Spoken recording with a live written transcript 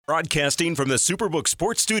Broadcasting from the Superbook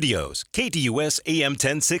Sports Studios, KDUS AM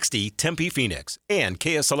 1060 Tempe, Phoenix, and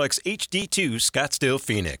KSLX HD2 Scottsdale,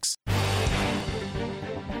 Phoenix.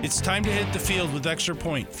 It's time to hit the field with Extra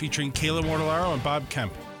Point, featuring Kayla Mortellaro and Bob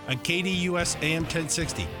Kemp on KDUS AM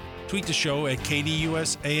 1060. Tweet the show at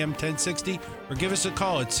KDUS AM 1060 or give us a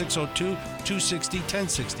call at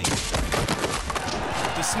 602-260-1060.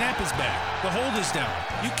 The snap is back. The hold is down.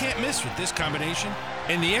 You can't miss with this combination.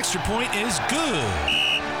 And the Extra Point is good.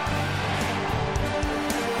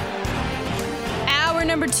 Hour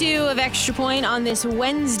number 2 of Extra Point on this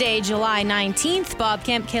Wednesday, July 19th. Bob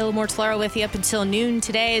Kemp, Kayla Mortellaro with you up until noon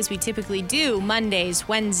today, as we typically do Mondays,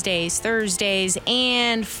 Wednesdays, Thursdays,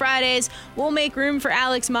 and Fridays. We'll make room for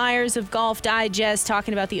Alex Myers of Golf Digest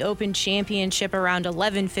talking about the Open Championship around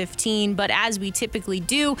 11:15. But as we typically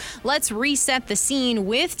do, let's reset the scene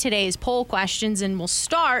with today's poll questions, and we'll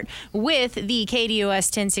start with the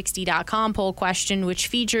KDUS1060.com poll question, which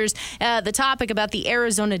features the topic about the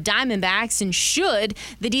Arizona Diamondbacks and should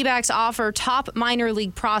the Dbacks offer top minor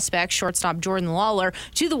league prospect, shortstop Jordan Lawlar,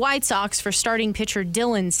 to the White Sox for starting pitcher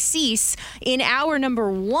Dylan Cease. In hour number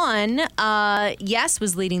 1, yes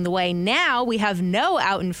was leading the way. Now we have no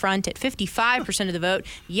out in front at 55% of the vote,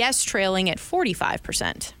 yes trailing at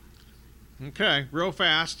 45%. Okay, real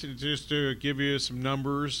fast, just to give you some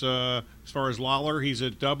numbers. As far as Lawlar, he's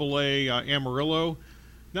at AA Amarillo.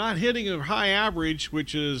 Not hitting a high average,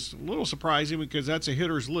 which is a little surprising because that's a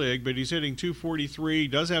hitter's league, but he's hitting .243,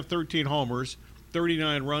 does have 13 homers,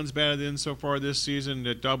 39 runs batted in so far this season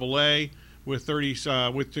at AA with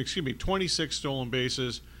 26 stolen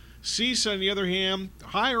bases. Cease, on the other hand,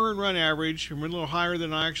 higher earned run average, a little higher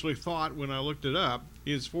than I actually thought when I looked it up,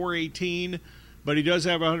 is .418, but he does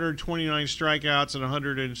have 129 strikeouts and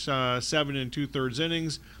 107 and 2/3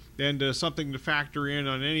 innings. And something to factor in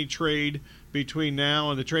on any trade between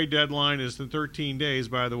now and the trade deadline is the 13 days,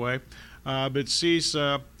 by the way. But Cease,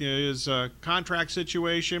 his contract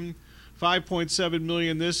situation, $5.7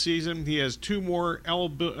 million this season. He has 2 more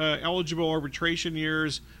eligible arbitration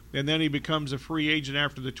years, and then he becomes a free agent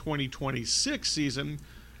after the 2026 season.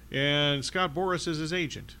 And Scott Boras is his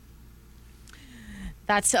agent.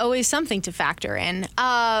 That's always something to factor in.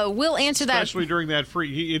 We'll answer that. Especially during that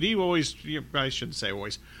free. He always, I shouldn't say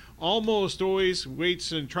always, almost always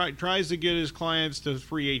waits and tries to get his clients to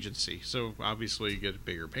free agency. So obviously you get a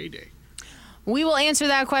bigger payday. We will answer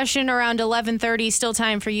that question around 11:30. Still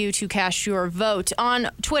time for you to cast your vote.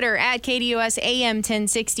 On Twitter, at KDUS AM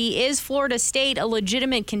 1060, is Florida State a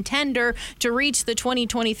legitimate contender to reach the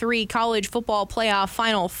 2023 College Football Playoff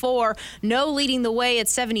Final Four? No leading the way at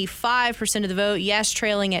 75% of the vote. Yes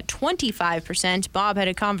trailing at 25%. Bob had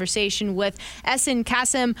a conversation with Essen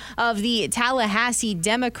Kassem of the Tallahassee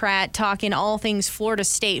Democrat talking all things Florida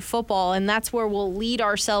State football, and that's where we'll lead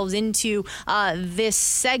ourselves into this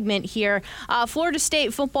segment here. Florida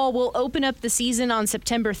State football will open up the season on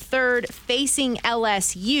September 3rd facing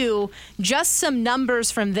LSU. Just some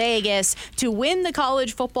numbers from Vegas. To win the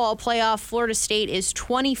college football playoff, Florida State is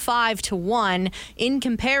 25-1. In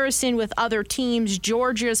comparison with other teams,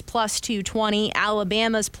 Georgia's plus 220,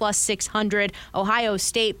 Alabama's plus 600, Ohio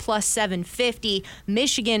State plus 750,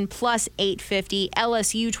 Michigan plus 850,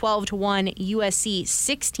 LSU 12-1, USC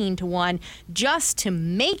 16-1. Just to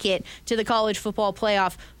make it to the college football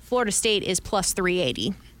playoff, Florida State is plus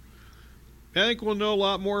 380. I think we'll know a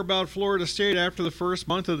lot more about Florida State after the first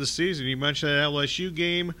month of the season. You mentioned that LSU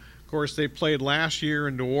game. Of course, they played last year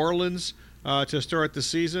in New Orleans to start the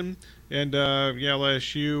season, and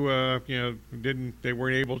LSU, they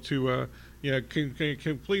weren't able to,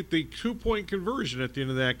 complete the 2-point conversion at the end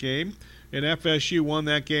of that game, and FSU won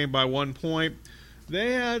that game by 1 point.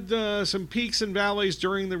 They had some peaks and valleys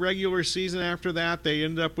during the regular season after that. They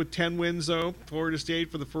ended up with 10 wins, though. Florida State,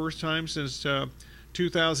 for the first time since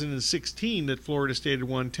 2016 that Florida State had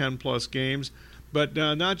won 10-plus games. But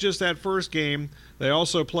not just that first game. They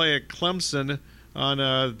also play at Clemson on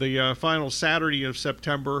the final Saturday of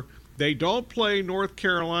September. They don't play North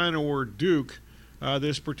Carolina or Duke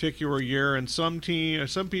this particular year, and some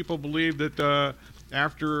people believe that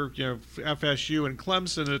after FSU and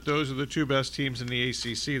Clemson, that those are the 2 best teams in the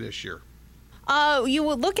ACC this year. You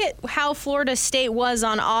will look at how Florida State was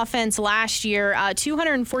on offense last year.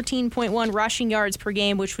 214.1 rushing yards per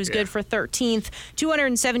game, which was good for 13th.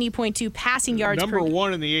 270.2 passing yards per game. Number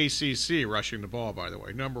 1 in the ACC rushing the ball, by the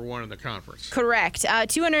way. Number 1 in the conference. Correct.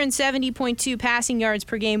 270.2 passing yards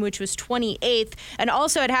per game, which was 28th. And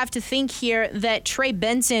also I'd have to think here that Trey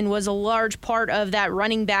Benson was a large part of that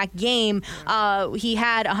running back game. He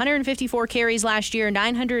had 154 carries last year,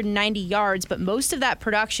 990 yards, but most of that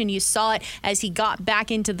production, you saw it as he got back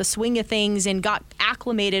into the swing of things and got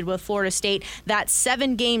acclimated with Florida State. That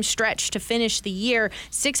 7-game stretch to finish the year,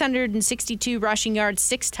 662 rushing yards,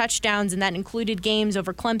 6 touchdowns, and that included games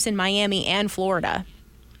over Clemson, Miami, and Florida.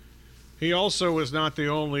 He also was not the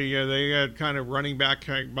only. They had kind of running back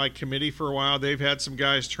by committee for a while. They've had some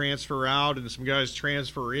guys transfer out and some guys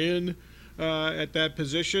transfer in at that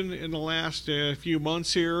position in the last few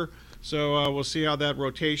months here. So we'll see how that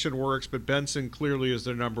rotation works. But Benson clearly is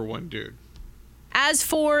their number one dude. As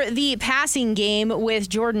for the passing game with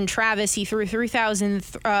Jordan Travis, he threw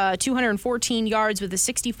 3,214 yards with a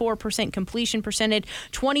 64% completion percentage,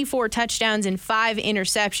 24 touchdowns, and 5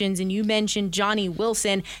 interceptions. And you mentioned Johnny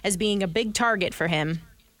Wilson as being a big target for him.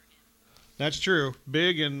 That's true.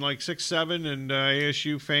 Big and like 6'7", and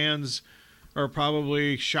ASU fans are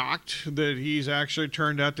probably shocked that he's actually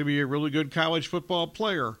turned out to be a really good college football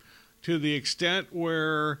player, to the extent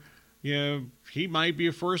where he might be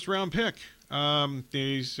a first-round pick.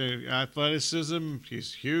 He's athleticism.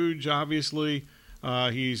 He's huge, obviously.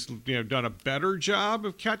 He's done a better job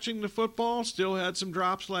of catching the football. Still had some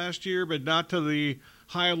drops last year, but not to the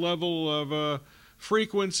high level of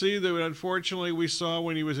frequency that unfortunately we saw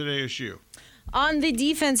when he was at ASU. On the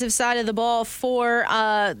defensive side of the ball for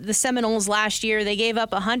the Seminoles last year, they gave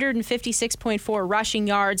up 156.4 rushing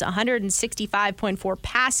yards, 165.4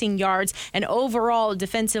 passing yards, and overall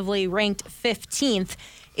defensively ranked 15th.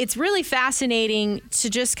 It's really fascinating to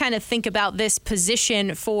just kind of think about this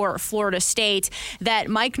position for Florida State, that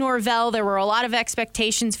Mike Norvell, there were a lot of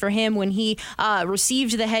expectations for him when he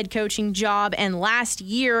received the head coaching job. And last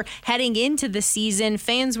year, heading into the season,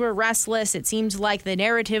 fans were restless. It seemed like the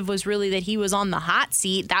narrative was really that he was on the hot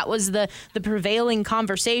seat. That was the prevailing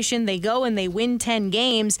conversation. They go and they win 10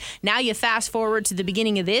 games. Now you fast forward to the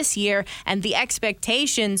beginning of this year, and the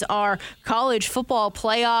expectations are college football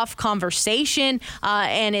playoff conversation,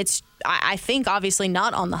 and it's, I think, obviously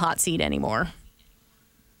not on the hot seat anymore.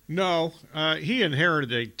 No, he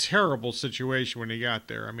inherited a terrible situation when he got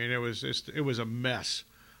there. I mean, it was a mess.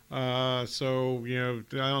 So I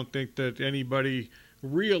don't think that anybody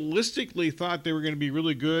realistically thought they were going to be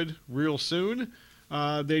really good real soon.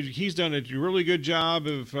 He's done a really good job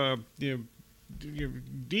of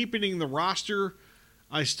deepening the roster.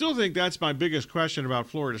 I still think that's my biggest question about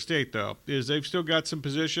Florida State, though, is they've still got some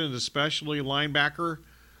positions, especially linebacker.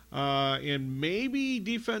 And maybe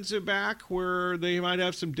defensive back, where they might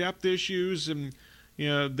have some depth issues, and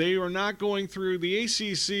they are not going through. The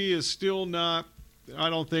ACC is still not, I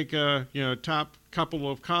don't think, top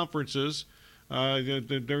couple of conferences.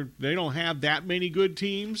 They don't have that many good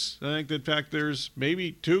teams. I think, in fact, there's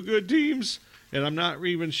maybe 2 good teams, and I'm not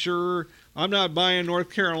even sure. I'm not buying North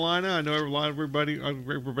Carolina. I know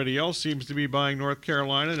everybody else seems to be buying North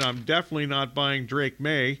Carolina, and I'm definitely not buying Drake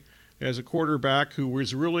May as a quarterback who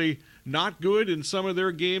was really not good in some of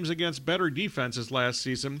their games against better defenses last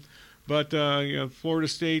season. But Florida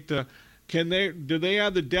State, do they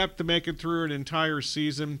have the depth to make it through an entire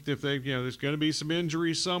season? If there's going to be some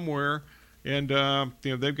injuries somewhere, and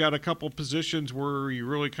they've got a couple positions where you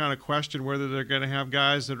really kind of question whether they're going to have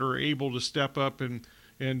guys that are able to step up and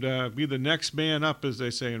be the next man up, as they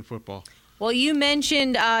say in football. Well, you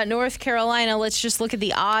mentioned North Carolina. Let's just look at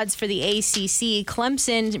the odds for the ACC.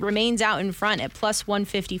 Clemson remains out in front at plus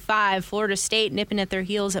 155. Florida State nipping at their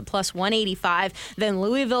heels at plus 185. Then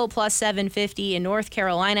Louisville plus 750 and North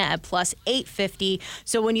Carolina at plus 850.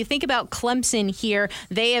 So when you think about Clemson here,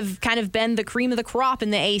 they have kind of been the cream of the crop in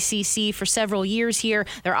the ACC for several years here.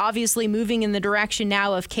 They're obviously moving in the direction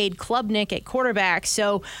now of Cade Klubnik at quarterback.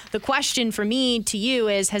 So the question for me to you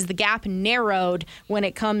is, has the gap narrowed when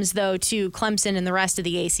it comes, though, to Clemson and the rest of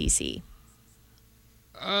the ACC?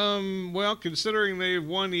 Well, considering they've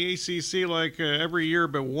won the ACC every year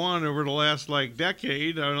but one over the last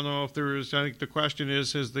decade, I don't know if there's. I think the question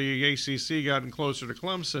is, has the ACC gotten closer to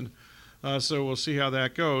Clemson? So we'll see how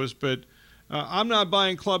that goes. But I'm not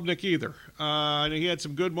buying Klubnik either. He had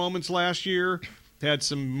some good moments last year. Had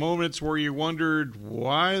some moments where you wondered,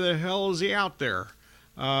 why the hell is he out there?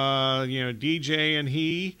 DJ and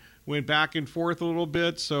he went back and forth a little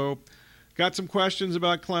bit. So got some questions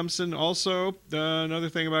about Clemson. Also, another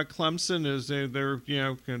thing about Clemson is they're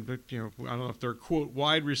I don't know if they're, quote,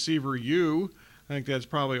 wide receiver U. I think that's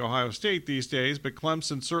probably Ohio State these days, but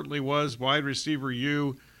Clemson certainly was wide receiver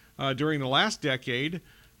U during the last decade.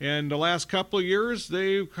 And the last couple of years,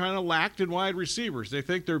 they've kind of lacked in wide receivers. They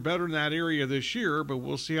think they're better in that area this year, but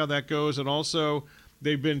we'll see how that goes. And also,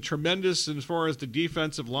 they've been tremendous as far as the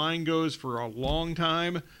defensive line goes for a long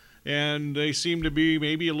time. And they seem to be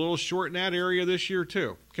maybe a little short in that area this year,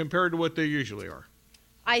 too, compared to what they usually are.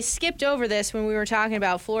 I skipped over this when we were talking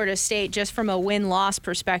about Florida State just from a win-loss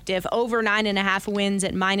perspective. Over 9.5 wins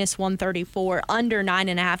at -134, under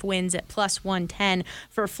 9.5 wins at +110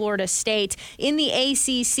 for Florida State. In the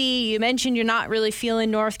ACC, you mentioned you're not really feeling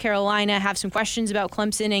North Carolina. Have some questions about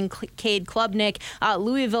Clemson and Cade Klubnik.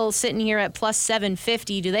 Louisville sitting here at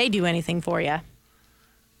 +750. Do they do anything for you?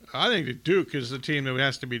 I think that Duke is the team that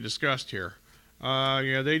has to be discussed here.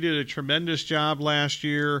 They did a tremendous job last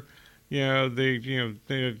year. They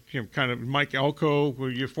kind of Mike Elko,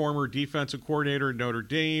 your former defensive coordinator at Notre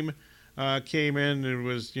Dame, came in and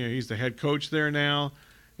was, he's the head coach there now.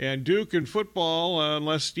 And Duke in football,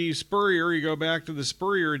 unless Steve Spurrier, you go back to the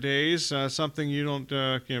Spurrier days, something you don't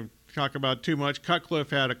talk about too much. Cutcliffe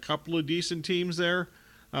had a couple of decent teams there,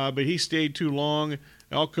 but he stayed too long.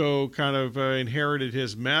 Elko kind of inherited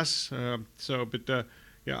his mess.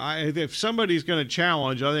 If somebody's going to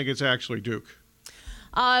challenge, I think it's actually Duke.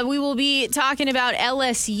 We will be talking about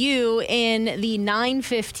LSU in the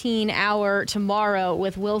 9:15 hour tomorrow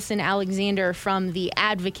with Wilson Alexander from The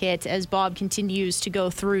Advocate as Bob continues to go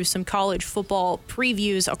through some college football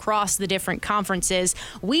previews across the different conferences.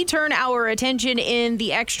 We turn our attention in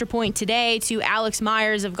the Extra Point today to Alex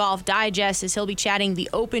Myers of Golf Digest as he'll be chatting the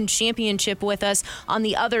Open Championship with us on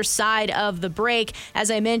the other side of the break.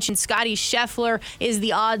 As I mentioned, Scotty Scheffler is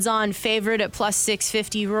the odds-on favorite at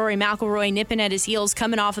 +650. Rory McIlroy nipping at his heels,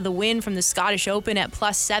 coming off of the win from the Scottish Open at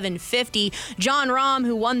 +750. Jon Rahm,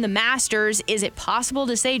 who won the Masters, is it possible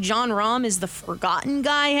to say Jon Rahm is the forgotten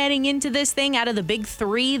guy heading into this thing out of the big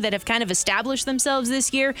three that have kind of established themselves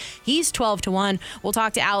this year? He's 12-1. We'll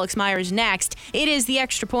talk to Alex Myers next. It is the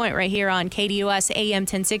Extra Point right here on KDUS AM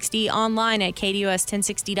 1060, online at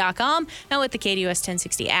KDUS1060.com, and with the KDUS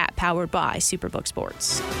 1060 app powered by Superbook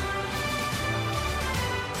Sports.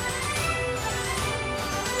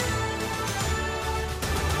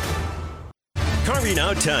 Carving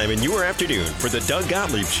out time in your afternoon for the Doug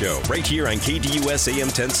Gottlieb Show right here on KDUS AM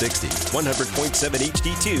 1060, 100.7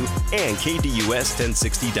 HD2, and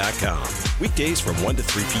KDUS1060.com. Weekdays from 1 to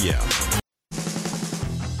 3 p.m.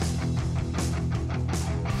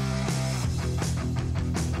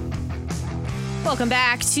 Welcome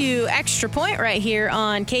back to Extra Point right here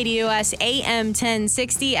on KDUS AM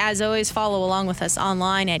 1060. As always, follow along with us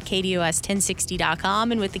online at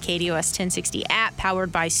KDUS1060.com and with the KDUS 1060 app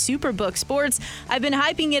powered by Superbook Sports. I've been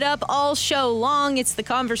hyping it up all show long. It's the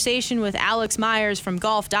conversation with Alex Myers from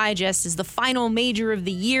Golf Digest as the final major of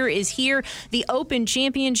the year is here. The Open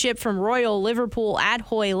Championship from Royal Liverpool at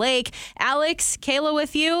Hoy Lake. Alex, Kayla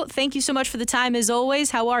with you. Thank you so much for the time as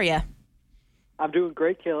always. How are you? I'm doing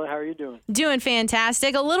great, Kayla. How are you doing? Doing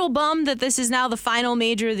fantastic. A little bummed that this is now the final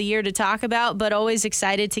major of the year to talk about, but always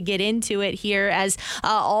excited to get into it here as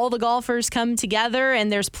all the golfers come together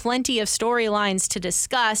and there's plenty of storylines to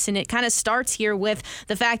discuss. And it kind of starts here with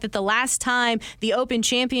the fact that the last time the Open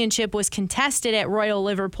Championship was contested at Royal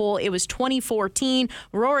Liverpool, it was 2014.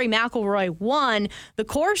 Rory McIlroy won. The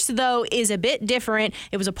course, though, is a bit different.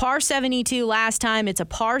 It was a par 72 last time. It's a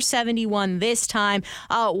par 71 this time.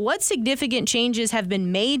 What significant changes have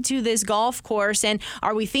been made to this golf course, and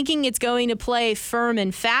are we thinking it's going to play firm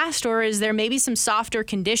and fast, or is there maybe some softer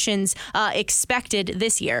conditions expected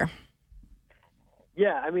this year?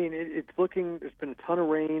 Yeah, I mean, it's looking, there's been a ton of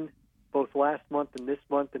rain both last month and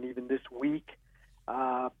even this week.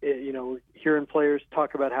 Hearing players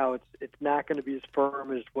talk about how it's not going to be as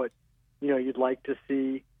firm as what you'd like to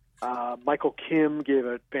see. Michael Kim gave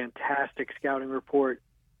a fantastic scouting report.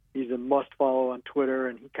 He's a must-follow on Twitter,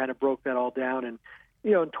 and he kind of broke that all down. And,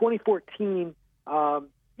 in 2014,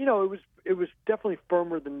 it was definitely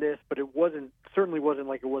firmer than this, but it certainly wasn't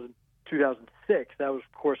like it was in 2006. That was,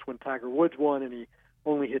 of course, when Tiger Woods won, and he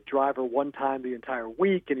only hit driver one time the entire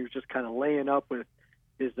week, and he was just kind of laying up with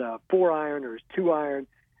his 4-iron or his 2-iron,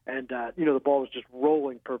 and, the ball was just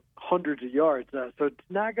rolling for hundreds of yards. So it's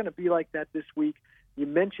not going to be like that this week. You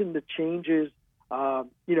mentioned the changes.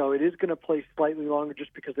 It is going to play slightly longer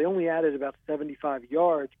just because they only added about 75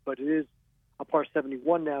 yards, but it is a par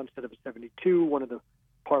 71 now instead of a 72. One of the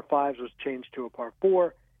par 5s was changed to a par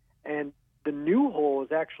 4. And the new hole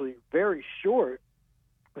is actually very short,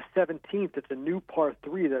 the 17th. It's a new par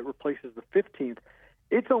 3 that replaces the 15th.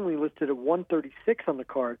 It's only listed at 136 on the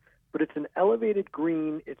card, but it's an elevated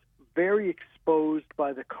green. It's very exposed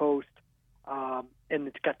by the coast, and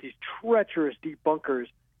it's got these treacherous deep bunkers.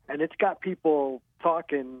 And it's got people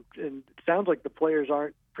talking, and it sounds like the players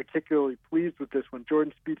aren't particularly pleased with this one.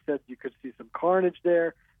 Jordan Spieth said you could see some carnage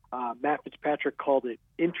there. Matt Fitzpatrick called it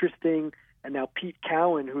interesting. And now Pete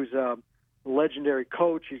Cowan, who's a legendary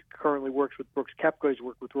coach, he currently works with Brooks Koepka, he's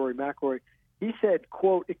worked with Rory McIlroy. He said,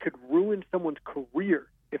 quote, it could ruin someone's career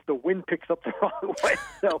if the wind picks up the wrong way.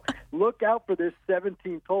 So look out for this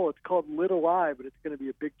 17th hole. It's called Little I, but it's going to be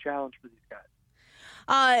a big challenge for these guys.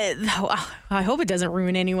 I hope it doesn't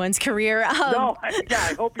ruin anyone's career.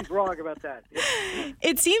 I hope he's wrong about that. Yeah.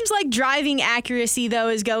 It seems like driving accuracy, though,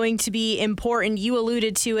 is going to be important. You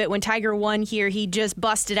alluded to it when Tiger won here. He just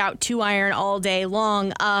busted out 2-iron all day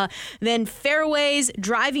long. Then fairways,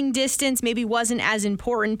 driving distance maybe wasn't as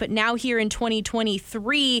important, but now here in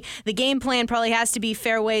 2023, the game plan probably has to be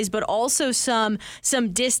fairways, but also some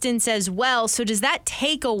distance as well. So does that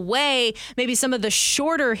take away maybe some of the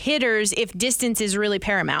shorter hitters if distance is really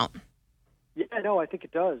paramount? Yeah, no, I think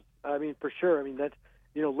it does. I mean, for sure. I mean, that's,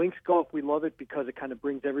 links golf, we love it because it kind of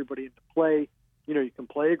brings everybody into play. You can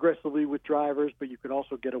play aggressively with drivers, but you could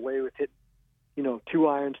also get away with hitting, 2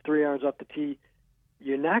 irons, 3 irons off the tee.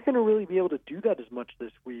 You're not going to really be able to do that as much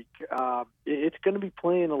this week. It's going to be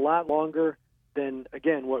playing a lot longer than,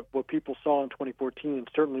 again, what people saw in 2014 and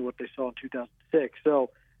certainly what they saw in 2006. So,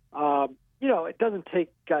 it doesn't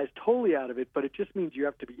take guys totally out of it, but it just means you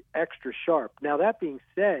have to be extra sharp. Now, that being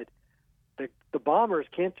said, the Bombers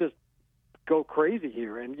can't just go crazy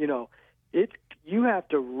here. And, you have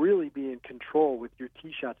to really be in control with your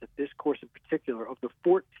tee shots at this course in particular. Of the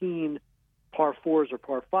 14 par 4s or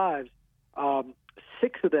par 5s,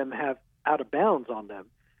 6 of them have out of bounds on them.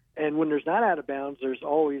 And when there's not out of bounds, there's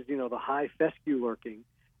always, the high fescue lurking.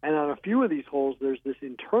 And on a few of these holes, there's this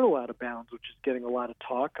internal out of bounds, which is getting a lot of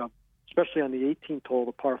talk, especially on the 18th hole,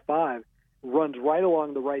 the par 5, runs right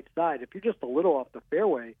along the right side. If you're just a little off the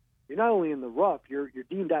fairway, you're not only in the rough, you're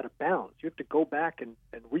deemed out of bounds. You have to go back and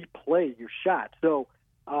replay your shot. So,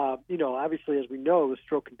 obviously, as we know, the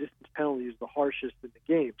stroke and distance penalty is the harshest in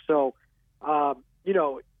the game. So,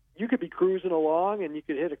 you could be cruising along and you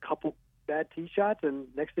could hit a couple bad tee shots, and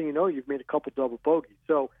next thing you know, you've made a couple double bogeys.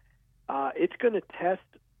 So, it's going to test.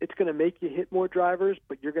 It's going to make you hit more drivers,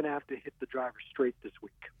 but you're going to have to hit the drivers straight this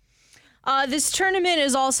week. This tournament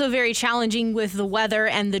is also very challenging with the weather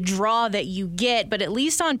and the draw that you get, but at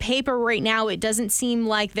least on paper right now, it doesn't seem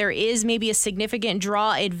like there is maybe a significant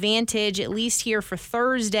draw advantage, at least here for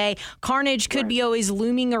Thursday. Carnage could be always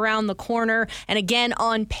looming around the corner, and again,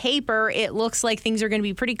 on paper, it looks like things are going to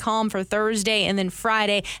be pretty calm for Thursday and then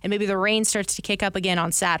Friday, and maybe the rain starts to kick up again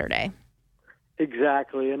on Saturday.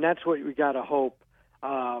 Exactly, and that's what we got to hope,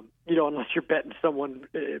 unless you're betting someone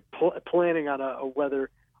planning on a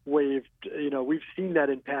weather wave. We've seen that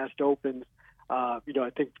in past Opens. I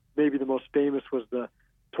think maybe the most famous was the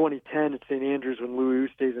 2010 at St. Andrews when Louis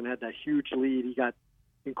Oosthuizen had that huge lead. He got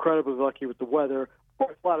incredibly lucky with the weather. Of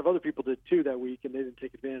course, a lot of other people did too that week, and they didn't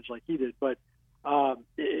take advantage like he did. But,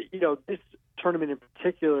 this tournament in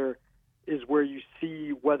particular is where you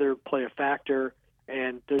see weather play a factor,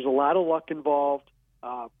 and there's a lot of luck involved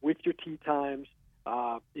with your tee times,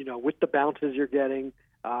 with the bounces you're getting.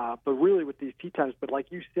 But really with these tee times, but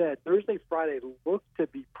like you said, Thursday, Friday look to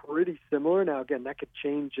be pretty similar. Now, again, that could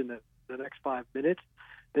change in the next 5 minutes.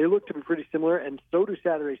 They look to be pretty similar, and so do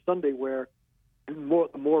Saturday, Sunday, where the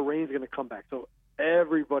more rain's going to come back. So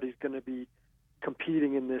everybody's going to be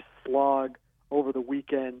competing in this slog over the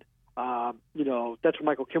weekend. That's what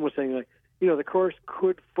Michael Kim was saying. The course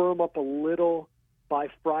could firm up a little by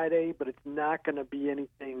Friday, but it's not going to be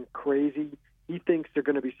anything crazy. He thinks there are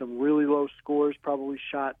going to be some really low scores probably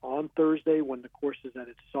shot on Thursday when the course is at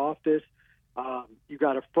its softest. You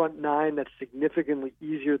got a front 9 that's significantly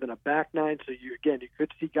easier than a back 9. So you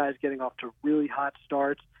could see guys getting off to really hot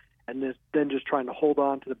starts and then just trying to hold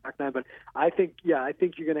on to the back 9. But I think you're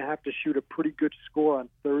going to have to shoot a pretty good score on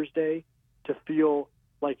Thursday to feel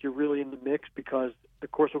like you're really in the mix, because the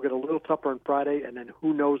course will get a little tougher on Friday, and then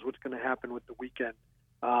who knows what's going to happen with the weekend.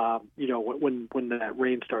 When that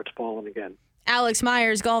rain starts falling again. Alex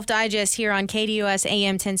Myers, Golf Digest here on KDUS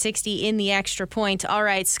AM 1060 in the Extra Point. All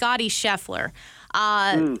right, Scotty Scheffler.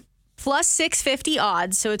 Plus 650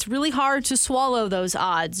 odds, so it's really hard to swallow those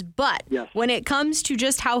odds. But when it comes to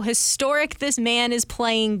just how historic this man is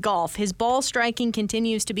playing golf, his ball striking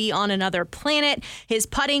continues to be on another planet. His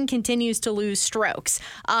putting continues to lose strokes.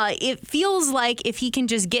 It feels like if he can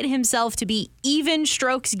just get himself to be even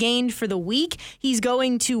strokes gained for the week, he's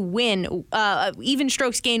going to win. Even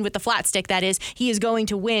strokes gained with the flat stick, that is, he is going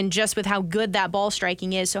to win just with how good that ball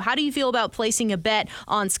striking is. So how do you feel about placing a bet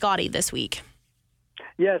on Scotty this week?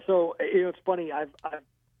 Yeah, so it's funny. I've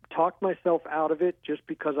talked myself out of it just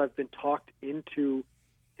because I've been talked into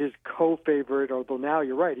his co-favorite, although now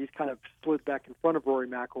you're right, he's kind of slid back in front of Rory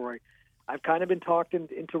McIlroy. I've kind of been talked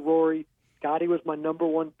into Rory. Scotty was my number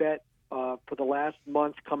one bet for the last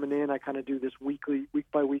month coming in. I kind of do this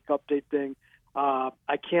week-by-week update thing.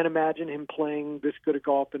 I can't imagine him playing this good a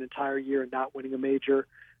golf an entire year and not winning a major.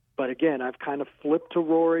 But again, I've kind of flipped to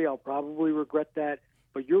Rory. I'll probably regret that.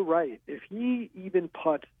 But you're right. If he even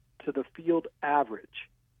putts to the field average,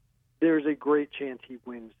 there's a great chance he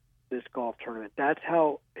wins this golf tournament. That's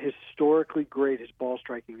how historically great his ball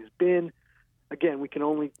striking has been. Again, we can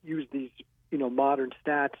only use these, modern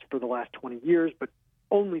stats for the last 20 years, but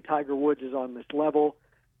only Tiger Woods is on this level.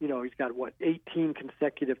 He's got 18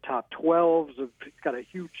 consecutive top 12s. He's got a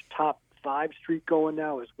huge top 5 streak going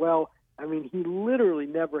now as well. I mean, he literally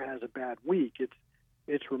never has a bad week.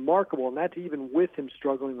 It's remarkable, and that's even with him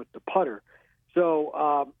struggling with the putter.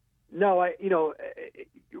 So, no,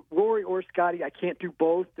 Rory or Scotty, I can't do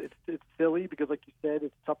both. It's silly because, like you said,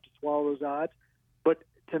 it's tough to swallow those odds. But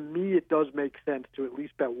to me, it does make sense to at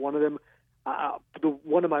least bet one of them.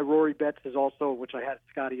 One of my Rory bets is also, which I had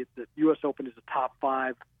Scotty at the U.S. Open, is a top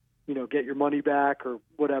 5. Get your money back or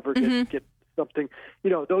whatever. Get something.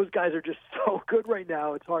 Those guys are just so good right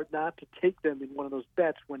now. It's hard not to take them in one of those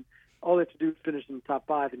bets when all they have to do is finish in the top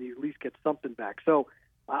 5 and you at least get something back. So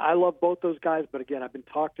I love both those guys, but again, I've been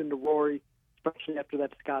talked into Rory, especially after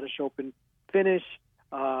that Scottish Open finish.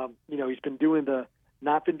 He's been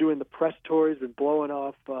not been doing the press tours, been blowing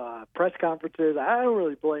off press conferences. I don't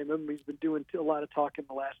really blame him. He's been doing a lot of talking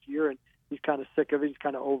the last year, and he's kind of sick of it. He's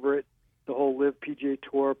kind of over it, the whole Live PGA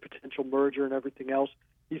Tour potential merger and everything else.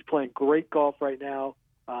 He's playing great golf right now.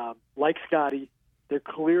 Like Scotty, they're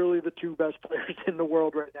clearly the 2 best players in the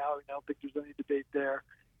world right now. I don't think there's any debate there.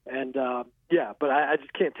 And, but I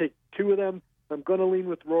just can't take 2 of them. I'm going to lean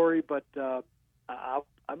with Rory, but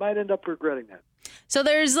I might end up regretting that. So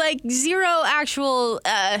there's zero actual,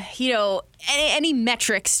 any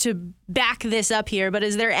metrics to back this up here. But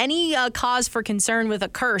is there any cause for concern with a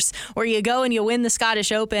curse where you go and you win the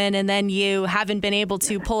Scottish Open and then you haven't been able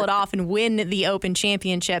to pull it off and win the Open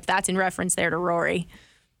Championship? That's in reference there to Rory.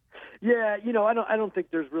 Yeah, I don't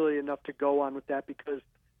think there's really enough to go on with that because,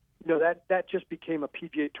 that just became a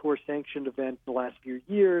PGA Tour sanctioned event the last few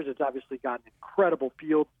years. It's obviously got an incredible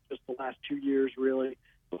field just the last 2 years, really.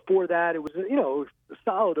 Before that, it was, a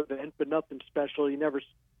solid event, but nothing special. You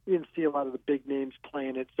didn't see a lot of the big names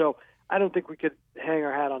playing it. So I don't think we could hang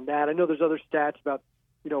our hat on that. I know there's other stats about,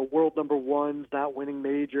 world number 1s not winning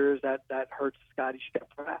majors. That hurts Scotty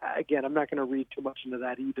Scheffler. Again, I'm not going to read too much into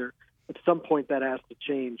that either. At some point, that has to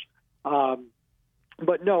change.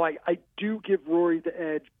 But no, I do give Rory the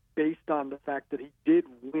edge based on the fact that he did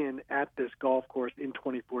win at this golf course in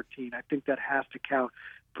 2014. I think that has to count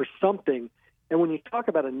for something. And when you talk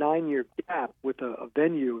about a 9-year gap with a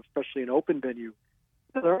venue, especially an open venue,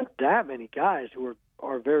 there aren't that many guys who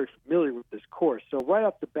are very familiar with this course. So right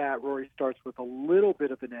off the bat, Rory starts with a little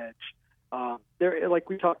bit of an edge. There, like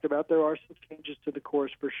we talked about, there are some changes to the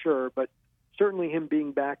course for sure, but certainly him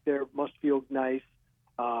being back there must feel nice.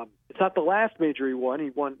 It's not the last major he won.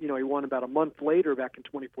 He won about a month later back in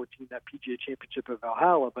 2014, that PGA Championship at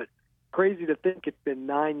Valhalla. But crazy to think it's been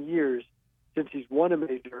 9 years since he's won a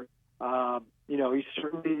major. He's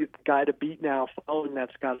certainly the guy to beat now following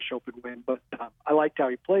that Scottish Open win. But I liked how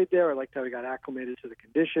he played there. I liked how he got acclimated to the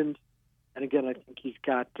conditions. And again, I think he's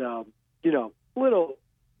got, little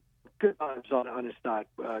good vibes on his side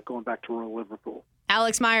going back to Royal Liverpool.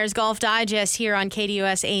 Alex Myers, Golf Digest here on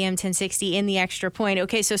KDUS AM 1060 in the Extra Point.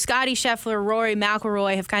 Okay, so Scotty Scheffler, Rory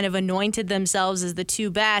McIlroy have kind of anointed themselves as the 2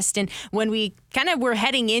 best. And when we kind of were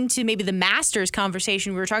heading into maybe the Masters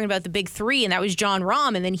conversation, we were talking about the big 3, and that was Jon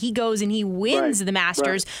Rahm. And then he goes and he wins the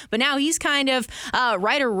Masters. Right. But now he's kind of,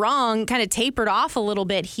 right or wrong, kind of tapered off a little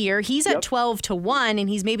bit here. He's at 12-1, and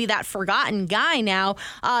he's maybe that forgotten guy now.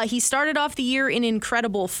 He started off the year in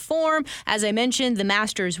incredible form. As I mentioned, the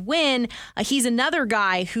Masters win. He's another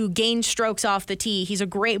guy who gains strokes off the tee. He's a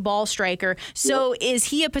great ball striker. So is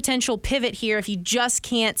he a potential pivot here if you just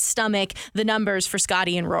can't stomach the numbers for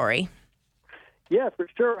Scotty and Rory? Yeah, for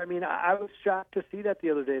sure. I mean, I was shocked to see that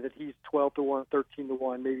the other day, that he's 12-1,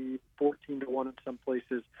 13-1, maybe 14-1 in some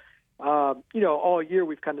places. All year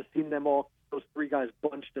we've kind of seen them all, those 3 guys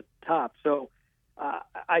bunched at the top. So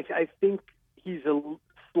I think he's a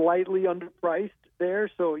slightly underpriced there.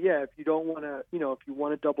 So, yeah, if you don't want to, if you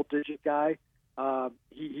want a double-digit guy,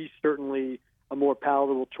 he's certainly a more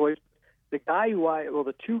palatable choice. The guy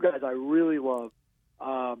the 2 guys I really love,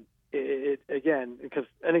 I'm saying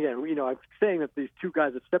that these 2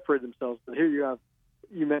 guys have separated themselves, but here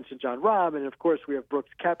you mentioned Jon Rahm, and of course we have Brooks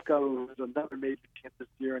Koepka, who was another major champ this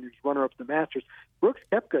year, and he was runner-up to the Masters. Brooks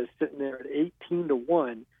Koepka is sitting there at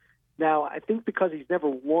 18-1. Now, I think because he's never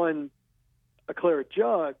won a claret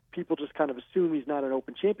jug, people just kind of assume he's not an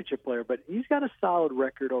Open Championship player, but he's got a solid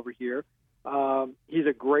record over here. He's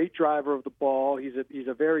a great driver of the ball. He's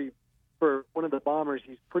a very, for one of the bombers,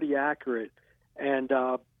 he's pretty accurate. And,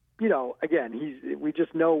 again, we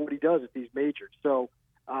just know what he does at these majors. So,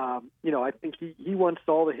 I think he wants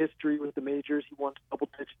all the history with the majors. He wants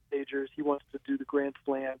double-digit majors. He wants to do the Grand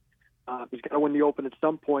Slam. He's got to win the Open at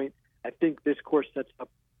some point. I think this course sets up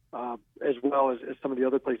as well as some of the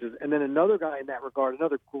other places. And then another guy in that regard,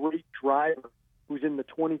 another great driver who's in the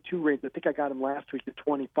 22 range. I think I got him last week at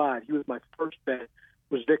 25. He was my first bet,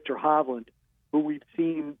 was Victor Hovland, who we've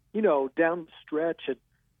seen, down the stretch at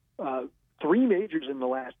 3 majors in the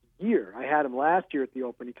last year. I had him last year at the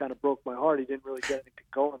Open. He kind of broke my heart. He didn't really get anything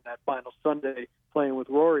going that final Sunday playing with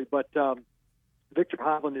Rory. But Victor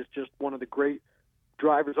Hovland is just one of the great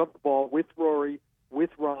drivers of the ball with Rory, with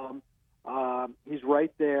Rahm. He's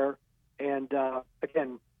right there. And,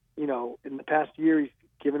 again, in the past year, he's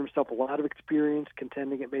given himself a lot of experience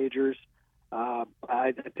contending at majors.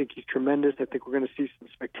 I think he's tremendous. I think we're going to see some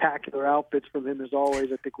spectacular outfits from him as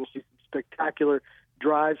always. I think we'll see some spectacular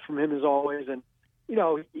drives from him as always. And,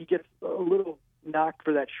 he gets a little knocked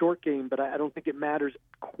for that short game, but I don't think it matters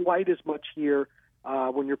quite as much here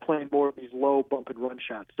when you're playing more of these low bump and run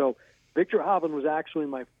shots. So Victor Hovland was actually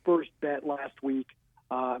my first bet last week,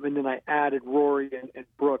 and then I added Rory and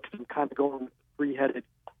Brooks. I'm kind of going with the three-headed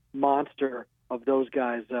monster of those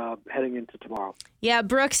guys heading into tomorrow. Yeah,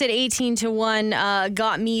 Brooks at 18-1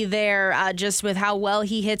 got me there just with how well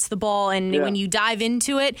he hits the ball. And when you dive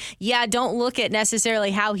into it, don't look at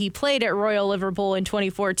necessarily how he played at Royal Liverpool in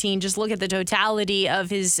 2014. Just look at the totality of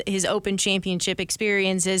his Open Championship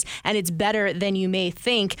experiences, and it's better than you may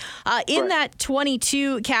think. In that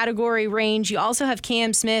 22 category range, you also have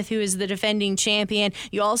Cam Smith, who is the defending champion.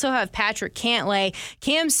 You also have Patrick Cantlay.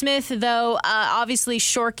 Cam Smith, though, obviously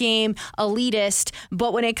short game, elitist,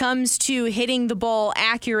 but when it comes to hitting the ball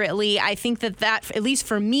accurately, I think that at least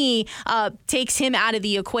for me, takes him out of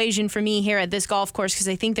the equation for me here at this golf course, because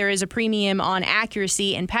I think there is a premium on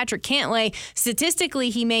accuracy. And Patrick Cantlay,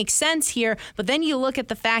 statistically, he makes sense here, but then you look at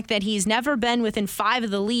the fact that he's never been within 5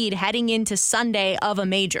 of the lead heading into Sunday of a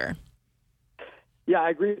major. Yeah,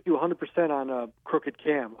 I agree with you 100% on Crooked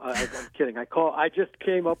Cam. I'm kidding. I just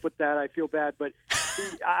came up with that. I feel bad, but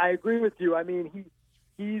I agree with you. I mean,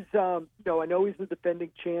 he's I know he's the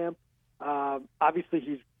defending champ. Obviously,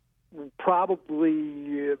 he's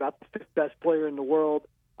probably about the 5th best player in the world,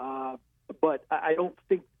 but I don't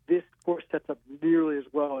think this course sets up nearly as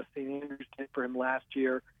well as St. Andrews did for him last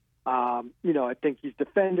year. I think he's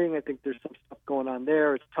defending. I think there's some stuff going on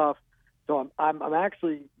there. It's tough. So I'm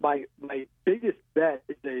actually my biggest bet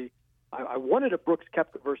is I wanted a Brooks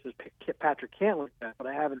Koepka versus Patrick Cantlay bet, but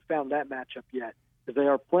I haven't found that matchup yet because they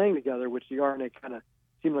are playing together, which the R&A kind of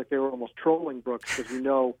seemed like they were almost trolling Brooks because we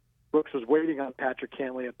know Brooks was waiting on Patrick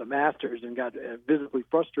Cantlay at the Masters and got visibly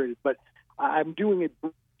frustrated. But I'm doing a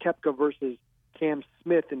Koepka versus Cam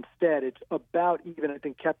Smith instead. It's about even. I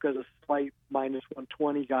think Koepka's a slight minus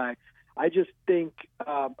 120 guy. I just think,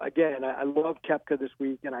 again, I love Koepka this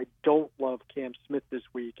week, and I don't love Cam Smith this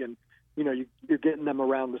week. And, you're getting them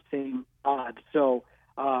around the same odds. So,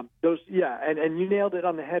 and you nailed it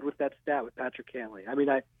on the head with that stat with Patrick Cantlay. I mean,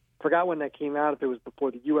 I forgot when that came out, if it was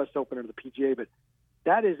before the U.S. Open or the PGA, but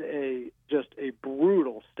that is just a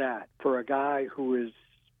brutal stat for a guy who is,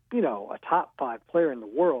 a top 5 player in the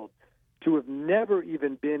world to have never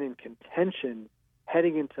even been in contention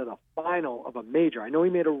heading into the final of a major. I know he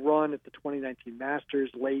made a run at the 2019 Masters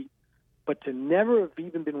late, but to never have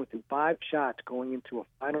even been within 5 shots going into a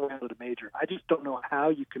final round of the major, I just don't know how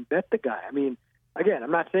you can bet the guy. I mean, again,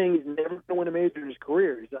 I'm not saying he's never going to win a major in his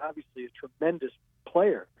career. He's obviously a tremendous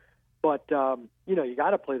player. But, you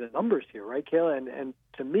got to play the numbers here, right, Kayla? And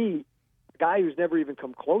to me, a guy who's never even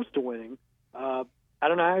come close to winning, I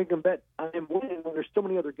don't know how you can bet on him winning when there's so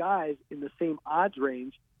many other guys in the same odds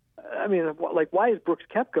range. I mean, why is Brooks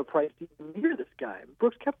Koepka priced even near this guy?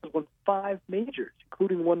 Brooks Koepka's won 5 majors,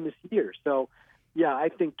 including one this year. So, I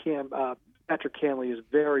think Patrick Cantlay is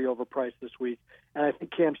very overpriced this week, and I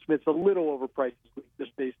think Cam Smith's a little overpriced this week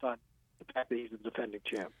just based on the fact that he's the defending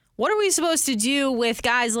champ. What are we supposed to do with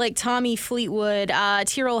guys like Tommy Fleetwood,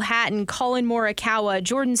 Tyrrell Hatton, Colin Morikawa,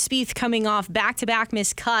 Jordan Spieth coming off back-to-back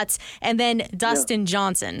missed cuts, and then Dustin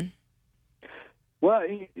Johnson? Well,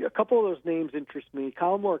 a couple of those names interest me.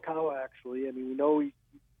 Colin Morikawa, actually. I mean, we know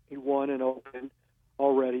he won an Open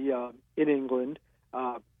already in England.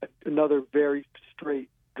 Another very straight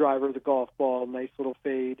driver of the golf ball, nice little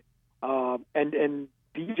fade. And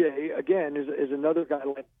DJ, again, is another guy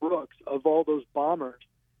like Brooks. Of all those bombers,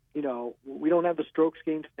 we don't have the strokes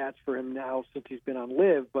gained stats for him now since he's been on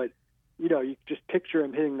Live, but, you just picture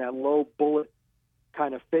him hitting that low bullet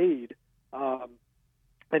kind of fade.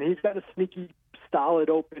 And he's got a sneaky, solid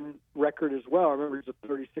Open record as well. I remember he's a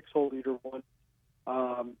 36-hole leader one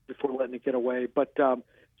before letting it get away. But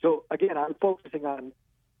So, again, I'm focusing on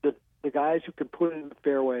the guys who can put it in the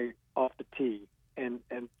fairway off the tee. And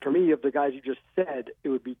for me, of the guys you just said, it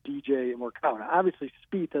would be DJ and Morikawa. Now, obviously,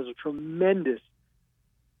 Spieth has a tremendous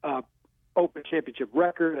Open Championship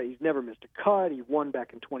record. He's never missed a cut. He won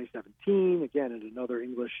back in 2017, again, at another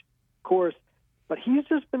English course. But he's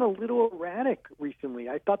just been a little erratic recently.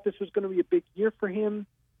 I thought this was going to be a big year for him.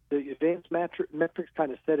 The advanced metrics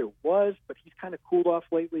kind of said it was, but he's kind of cooled off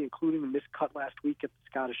lately, including the missed cut last week at the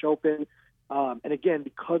Scottish Open. And again,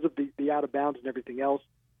 because of the out of bounds and everything else,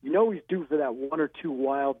 he's due for that one or two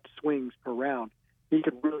wild swings per round. He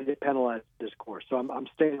could really get penalized this course. So I'm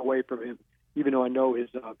staying away from him, even though I know his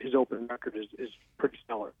Open record is pretty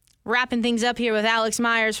stellar. Wrapping things up here with Alex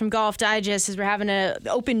Myers from Golf Digest as we're having an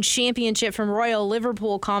Open Championship from Royal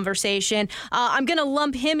Liverpool conversation. I'm going to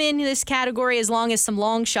lump him in this category as long as some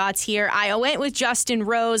long shots here. I went with Justin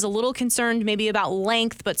Rose, a little concerned maybe about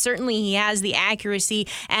length, but certainly he has the accuracy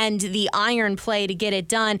and the iron play to get it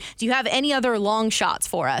done. Do you have any other long shots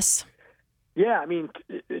for us? Yeah, I mean,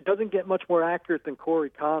 it doesn't get much more accurate than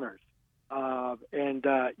Corey Connors.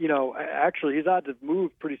 Actually, his odds have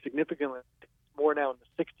moved pretty significantly. More now in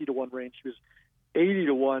the 60-1 range. He was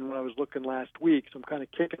 80-1 when I was looking last week, so I'm kind of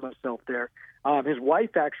kicking myself there. His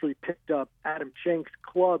wife actually picked up Adam Schenk's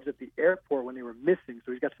clubs at the airport when they were missing,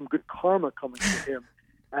 so he's got some good karma coming to him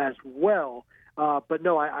as well. But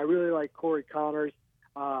no, I really like Corey Connors.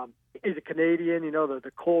 He's a Canadian.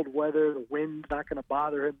 The cold weather, the wind's not going to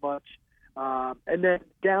bother him much. And then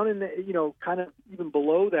down in the, kind of even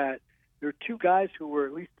below that, there are two guys who were,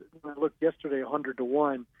 at least when I looked yesterday,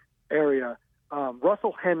 100-1 area.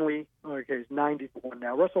 Russell Henley, he's 90-1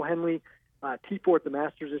 now. Russell Henley, T4 at the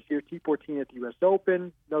Masters this year, T14 at the U.S.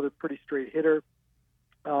 Open, another pretty straight hitter.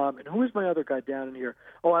 And who is my other guy down in here?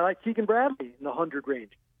 Oh, I like Keegan Bradley in the 100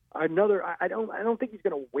 range. I don't think he's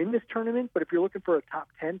going to win this tournament, but if you're looking for a top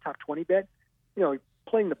 10, top 20 bet, he's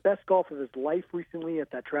playing the best golf of his life recently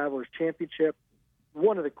at that Travelers Championship.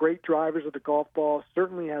 One of the great drivers of the golf ball,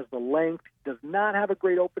 certainly has the length, does not have a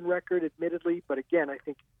great Open record, admittedly, but again, I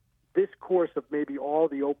think this course of maybe all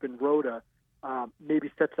the Open Rota maybe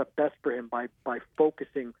sets up best for him by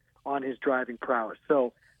focusing on his driving prowess.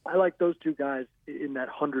 So I like those two guys in that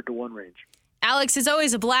 100-1 range. Alex, it's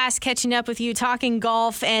always a blast catching up with you, talking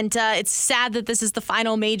golf, and it's sad that this is the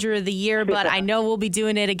final major of the year, but I know we'll be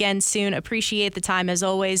doing it again soon. Appreciate the time as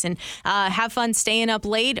always, and have fun staying up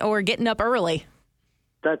late or getting up early.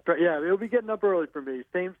 It'll be getting up early for me.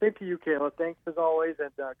 Same to you, Kayla. Thanks as always,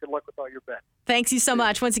 and good luck with all your bets. Thanks you so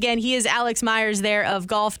much. Once again, he is Alex Myers there of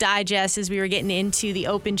Golf Digest as we were getting into the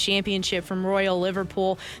Open Championship from Royal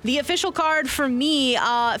Liverpool. The official card for me,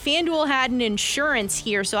 FanDuel had an insurance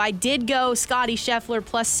here, so I did go Scotty Scheffler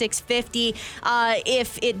plus 650.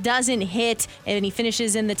 If it doesn't hit and he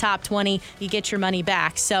finishes in the top 20, you get your money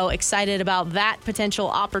back. So excited about that potential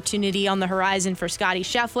opportunity on the horizon for Scotty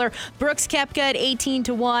Scheffler. Brooks Koepka at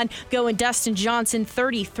 18-1, going Dustin Johnson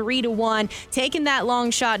 33-1, taking that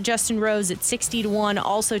long shot Justin Rose at 60-1,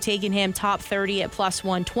 also taking him top 30 at plus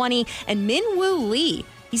 120, and Min Woo Lee.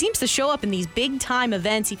 He seems to show up in these big-time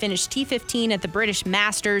events. He finished T15 at the British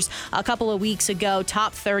Masters a couple of weeks ago,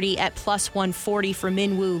 top 30 at plus 140 for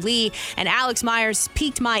Min Woo Lee. And Alex Myers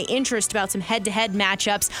piqued my interest about some head-to-head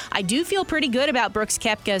matchups. I do feel pretty good about Brooks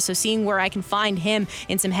Koepka, so seeing where I can find him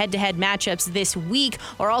in some head-to-head matchups this week,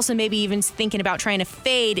 or also maybe even thinking about trying to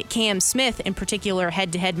fade Cam Smith in particular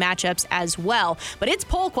head-to-head matchups as well. But it's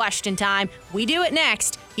poll question time. We do it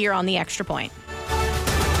next here on The Extra Point.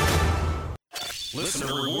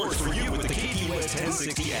 Listener rewards for you with the KDUS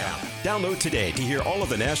 1060 app. Download today to hear all of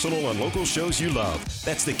the national and local shows you love.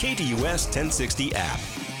 That's the KDUS 1060 app.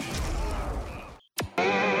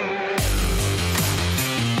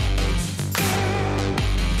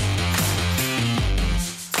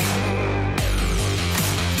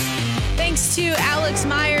 Thanks to Alex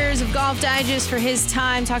Myers of Golf Digest for his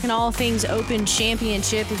time talking all things Open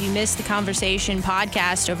Championship. If you missed the conversation,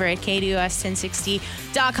 podcast over at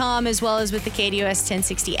KDUS1060.com, as well as with the KDUS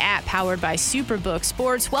 1060 app powered by Superbook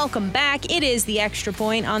Sports. Welcome back. It is The Extra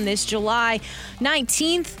Point on this July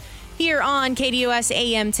 19th. Here on KDUS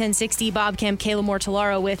AM 1060, Bob Kemp, Kayla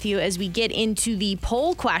Mortellaro with you as we get into the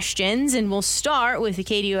poll questions. And we'll start with the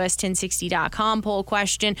KDUS1060.com poll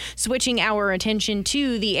question, switching our attention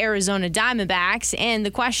to the Arizona Diamondbacks. And the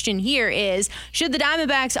question here is, should the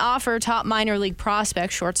Diamondbacks offer top minor league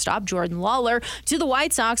prospect shortstop Jordan Lawlar to the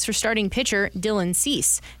White Sox for starting pitcher Dylan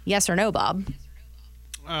Cease? Yes or no, Bob?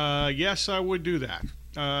 Yes, I would do that.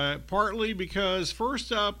 Partly because,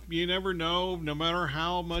 first up, you never know, no matter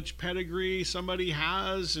how much pedigree somebody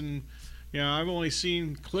has, and Yeah, I've only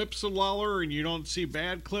seen clips of Lawlar, and you don't see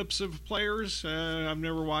bad clips of players. I've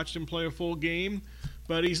never watched him play a full game,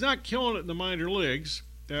 but he's not killing it in the minor leagues.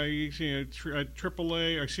 Double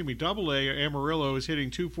A Amarillo is hitting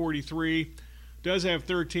 .243. Does have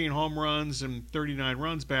 13 home runs and 39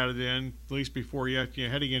 runs batted in, at least before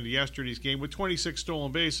heading into yesterday's game, with 26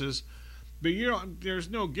 stolen bases. But there's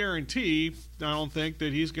no guarantee, I don't think,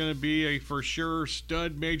 that he's going to be a for sure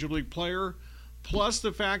stud major league player. Plus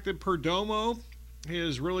the fact that Perdomo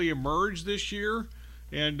has really emerged this year,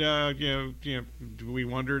 and we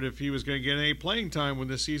wondered if he was going to get any playing time when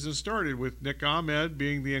the season started, with Nick Ahmed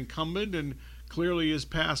being the incumbent, and clearly is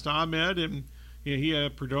past Ahmed, and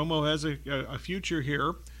Perdomo has a future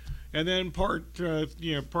here. And then part 3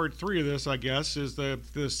 of this, I guess, is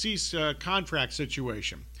the Cease contract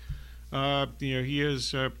situation. He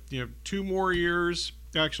has 2 more years,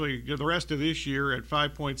 actually the rest of this year at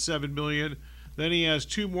 $5.7 million. Then he has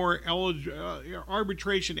 2 more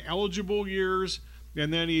arbitration eligible years,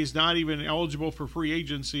 and then he's not even eligible for free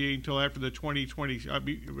agency until after the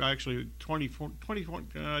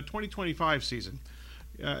 2025 season.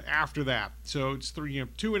 After that, so it's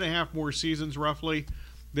 2.5 more seasons roughly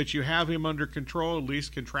that you have him under control, at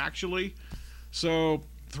least contractually. So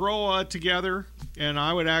throw all that together, and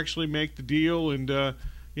I would actually make the deal. And the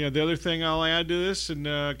other thing I'll add to this and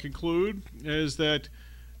conclude is that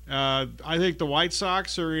I think the White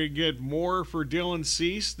Sox are going to get more for Dylan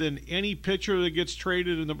Cease than any pitcher that gets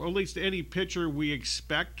traded or at least any pitcher we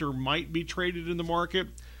expect or might be traded in the market.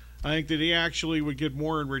 I think that he actually would get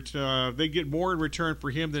more in return. They get more in return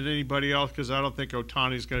for him than anybody else, because I don't think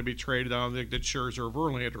Ohtani's going to be traded. I don't think that Scherzer or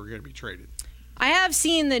Verlander are going to be traded. I have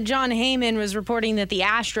seen that John Heyman was reporting that the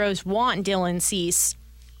Astros want Dylan Cease.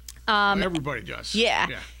 Everybody does. Yeah.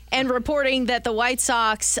 And reporting that the White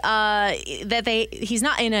Sox, he's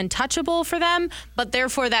not an untouchable for them, but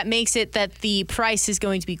therefore that makes it that the price is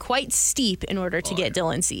going to be quite steep in order to get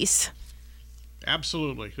Dylan Cease.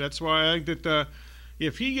 Absolutely. That's why I think that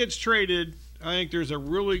if he gets traded, I think there's a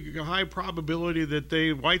really high probability that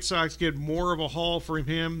the White Sox get more of a haul from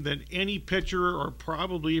him than any pitcher or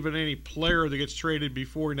probably even any player that gets traded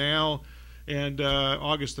before now and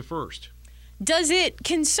August the 1st. Does it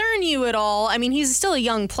concern you at all? I mean, he's still a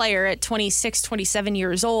young player at 26, 27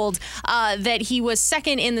 years old, that he was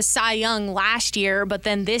second in the Cy Young last year, but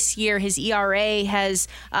then this year his ERA has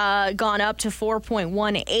gone up to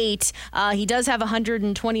 4.18. He does have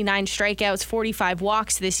 129 strikeouts, 45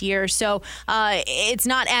 walks this year, so it's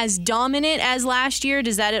not as dominant as last year.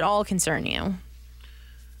 Does that at all concern you?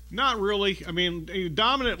 Not really. I mean,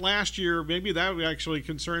 dominant last year, maybe that actually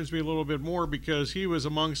concerns me a little bit more, because he was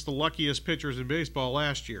amongst the luckiest pitchers in baseball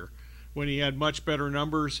last year when he had much better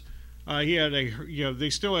numbers. He had they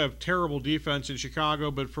still have terrible defense in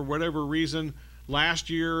Chicago, but for whatever reason, last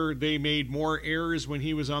year they made more errors when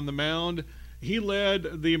he was on the mound. He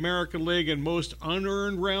led the American League in most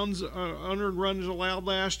unearned runs allowed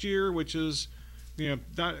last year, which is the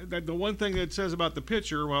one thing that says about the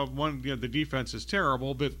pitcher, well, the defense is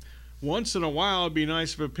terrible, but once in a while it'd be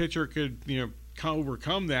nice if a pitcher could,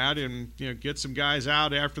 overcome that and, get some guys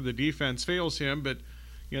out after the defense fails him. But,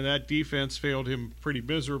 that defense failed him pretty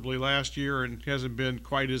miserably last year and hasn't been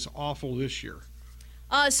quite as awful this year.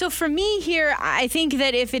 So for me here, I think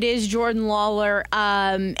that if it is Jordan Lawlar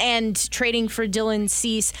and trading for Dylan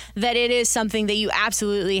Cease, that it is something that you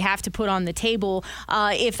absolutely have to put on the table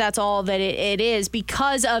if that's all that it is,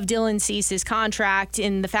 because of Dylan Cease's contract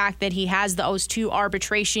and the fact that he has those 2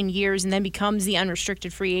 arbitration years and then becomes the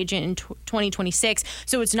unrestricted free agent in 2026.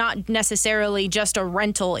 So it's not necessarily just a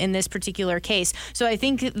rental in this particular case. So I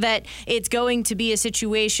think that it's going to be a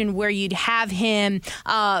situation where you'd have him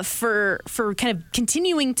for kind of continuing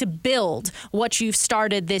to build what you've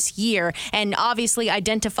started this year, and obviously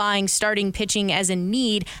identifying starting pitching as a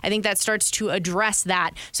need. I think that starts to address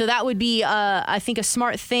that. So that would be, I think, a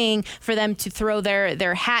smart thing for them to throw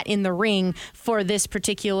their hat in the ring for this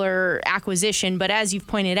particular acquisition. But as you've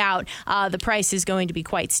pointed out, the price is going to be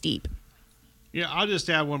quite steep. Yeah, I'll just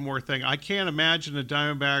add one more thing. I can't imagine the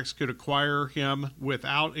Diamondbacks could acquire him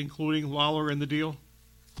without including Lawlar in the deal.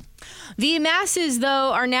 The masses,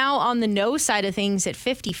 though, are now on the no side of things at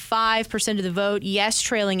 55% of the vote. Yes,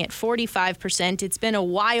 trailing at 45%. It's been a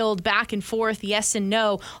wild back and forth, yes and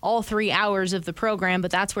no, all 3 hours of the program,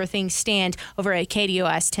 but that's where things stand over at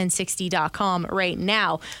KDUS1060.com right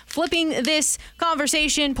now. Flipping this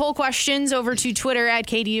conversation, poll questions over to Twitter at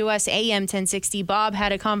KDUSAM1060. Bob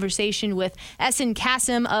had a conversation with Essen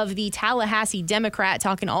Kassim of the Tallahassee Democrat,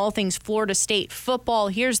 talking all things Florida State football.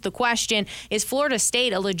 Here's the question: is Florida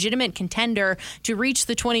State a legitimate contender to reach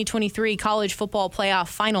the 2023 college football playoff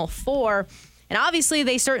Final Four? And obviously,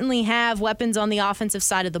 they certainly have weapons on the offensive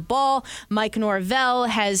side of the ball. Mike Norvell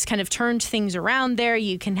has kind of turned things around there.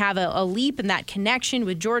 You can have a leap in that connection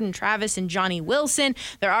with Jordan Travis and Johnny Wilson.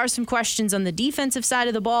 There are some questions on the defensive side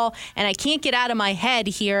of the ball, and I can't get out of my head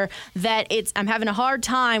here that I'm having a hard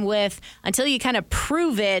time with, until you kind of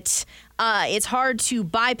prove it, it's hard to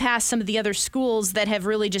bypass some of the other schools that have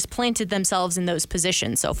really just planted themselves in those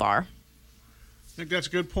positions so far. I think that's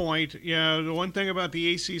a good point. Yeah, the one thing about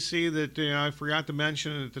the ACC that I forgot to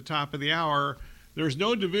mention at the top of the hour, there's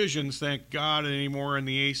no divisions, thank God, anymore in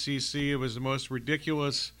the ACC. It was the most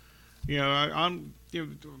ridiculous. I'm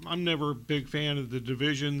never a big fan of the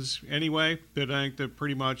divisions anyway, but I think that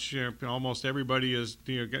pretty much almost everybody is,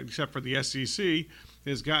 except for the SEC,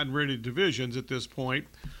 has gotten rid of divisions at this point.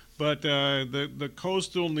 But the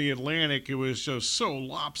Coastal and the Atlantic, it was just so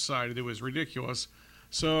lopsided, it was ridiculous.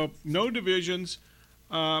 So no divisions.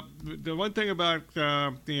 The one thing about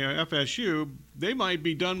FSU, they might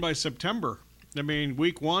be done by September. I mean,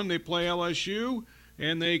 week 1 they play LSU,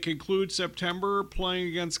 and they conclude September playing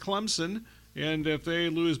against Clemson. And if they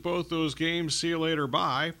lose both those games, see you later,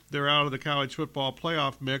 bye. They're out of the college football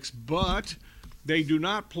playoff mix. But they do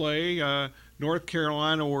not play North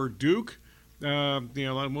Carolina or Duke.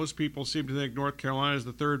 Most people seem to think North Carolina is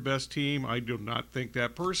the third best team. I do not think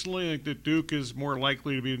that personally. I think that Duke is more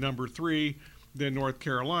likely to be number 3 than North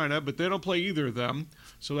Carolina, but they don't play either of them,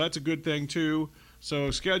 so that's a good thing too. So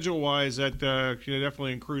schedule-wise, that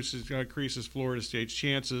definitely increases Florida State's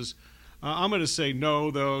chances. I'm going to say no,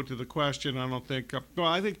 though, to the question.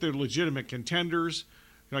 I think they're legitimate contenders.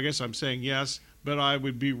 I guess I'm saying yes, but I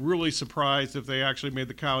would be really surprised if they actually made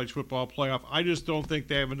the college football playoff. I just don't think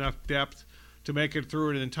they have enough depth to make it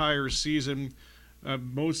through an entire season.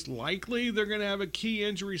 Most likely they're going to have a key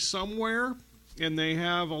injury somewhere, and they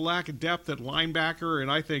have a lack of depth at linebacker and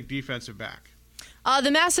I think defensive back. The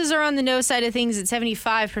masses are on the no side of things at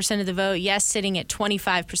 75% of the vote. Yes, sitting at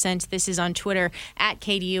 25%. This is on Twitter at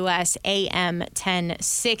KDUS AM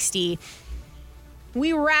 1060.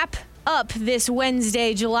 We wrap up this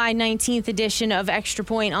Wednesday, July 19th edition of Extra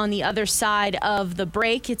Point on the other side of the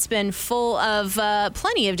break. It's been full of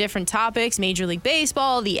plenty of different topics: Major League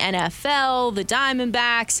Baseball, the NFL, the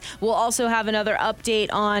Diamondbacks. We'll also have another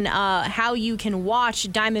update on how you can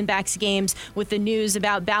watch Diamondbacks games with the news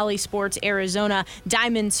about Bally Sports Arizona,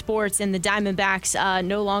 Diamond Sports, and the Diamondbacks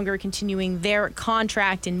no longer continuing their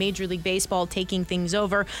contract in Major League Baseball, taking things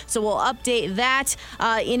over. So we'll update that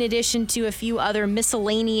in addition to a few other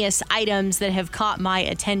miscellaneous items that have caught my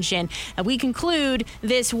attention. We conclude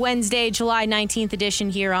this Wednesday, July 19th edition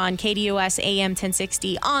here on KDUS AM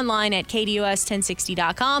 1060, online at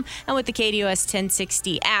KDUS1060.com, and with the KDUS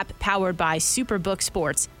 1060 app powered by Superbook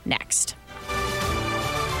Sports next.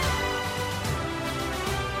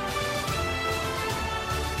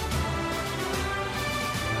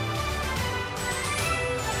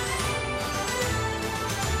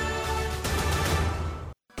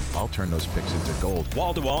 I'll turn those picks into gold.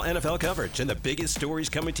 Wall-to-wall NFL coverage and the biggest stories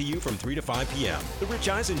coming to you from 3 to 5 p.m. The Rich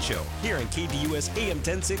Eisen Show here on KDUS AM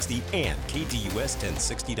 1060 and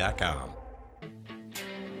KDUS1060.com.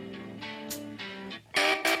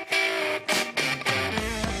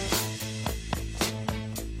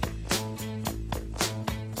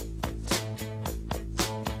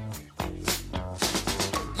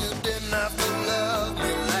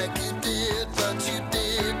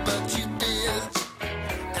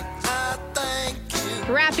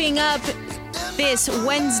 Wrapping up this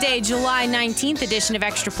Wednesday, July 19th edition of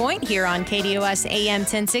Extra Point here on KDUS AM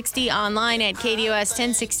 1060, online at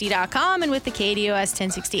KDUS1060.com, and with the KDUS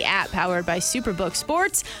 1060 app powered by Superbook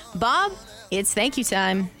Sports. Bob, it's thank you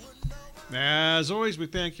time. As always, we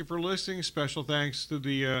thank you for listening. Special thanks to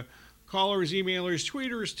the callers, emailers,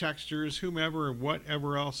 tweeters, texters, whomever, and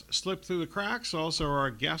whatever else slipped through the cracks. Also,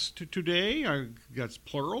 our guest today, that's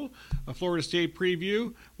plural, a Florida State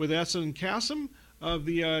preview with Essen Kassem of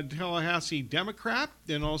the Tallahassee Democrat,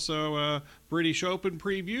 and also a British Open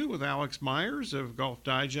preview with Alex Myers of Golf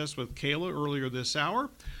Digest with Kayla earlier this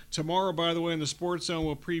hour. Tomorrow, by the way, in the Sports Zone,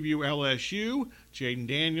 we'll preview LSU. Jaden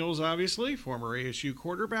Daniels, obviously, former ASU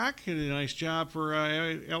quarterback, did a nice job for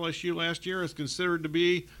LSU last year, is considered to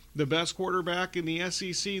be the best quarterback in the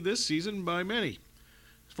SEC this season by many.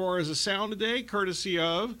 As far as the sound today, courtesy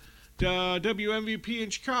of WMVP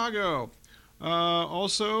in Chicago.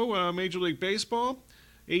 Also, Major League Baseball,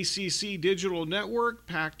 ACC Digital Network,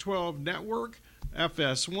 Pac-12 Network,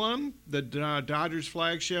 FS1, the Dodgers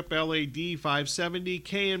flagship, LAD 570,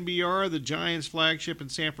 KNBR, the Giants flagship in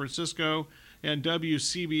San Francisco, and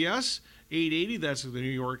WCBS 880, that's the New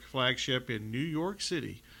York flagship in New York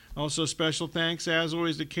City. Also, special thanks, as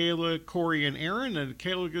always, to Kayla, Corey, and Aaron. And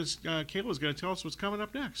Kayla's going to tell us what's coming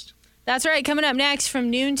up next. That's right. Coming up next from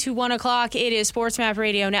noon to 1 o'clock, it is Sports Map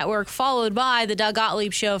Radio Network, followed by the Doug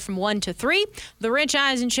Gottlieb Show from 1 to 3, the Rich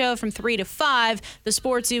Eisen Show from 3 to 5, the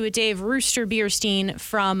Sports Zoo with Dave Rooster Bierstein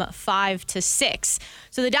from 5 to 6.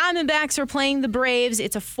 So the Diamondbacks are playing the Braves.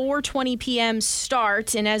 It's a 4:20 p.m.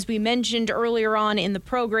 start. And as we mentioned earlier on in the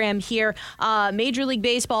program here, Major League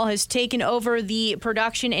Baseball has taken over the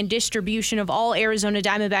production and distribution of all Arizona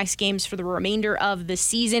Diamondbacks games for the remainder of the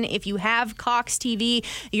season. If you have Cox TV,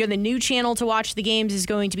 you're the new channel to watch the games is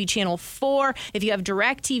going to be Channel 4. If you have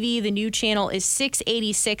DirecTV, the new channel is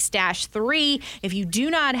 686-3. If you do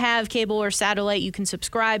not have cable or satellite, you can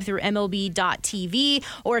subscribe through MLB.tv.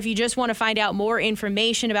 Or if you just want to find out more information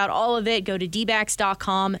about all of it, go to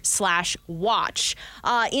dbacks.com/watch.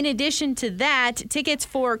 In addition to that, tickets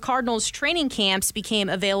for Cardinals training camps became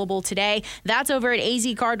available today. That's over at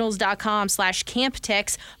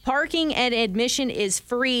azcardinals.com/camptix. Parking and admission is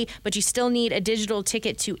free, but you still need a digital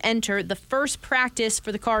ticket to enter. The first practice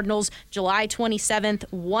for the Cardinals, July 27th,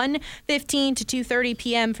 1:15 to 2:30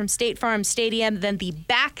 p.m. from State Farm Stadium. Then the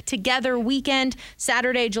Back Together weekend,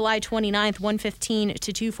 Saturday, July 29th, 1:15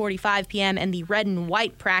 to 2:45 p.m. and the Red and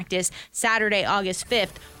White practice, Saturday, August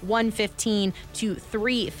 5th, 1:15 to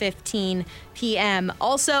 3:15 p.m.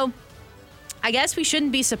 Also, I guess we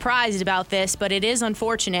shouldn't be surprised about this, but it is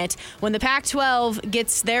unfortunate. When the Pac-12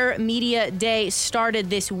 gets their media day started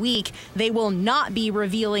this week, they will not be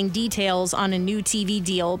revealing details on a new TV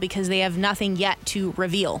deal because they have nothing yet to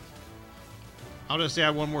reveal. I'll just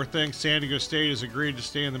add one more thing. San Diego State has agreed to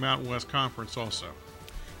stay in the Mountain West Conference also.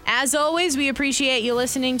 As always, we appreciate you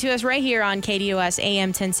listening to us right here on KDUS AM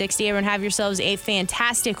 1060. Everyone have yourselves a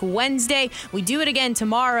fantastic Wednesday. We do it again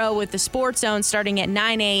tomorrow with the Sports Zone starting at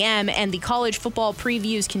 9 a.m. and the college football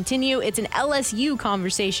previews continue. It's an LSU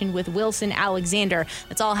conversation with Wilson Alexander.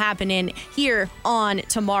 That's all happening here on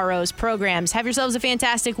tomorrow's programs. Have yourselves a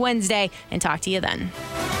fantastic Wednesday and talk to you then.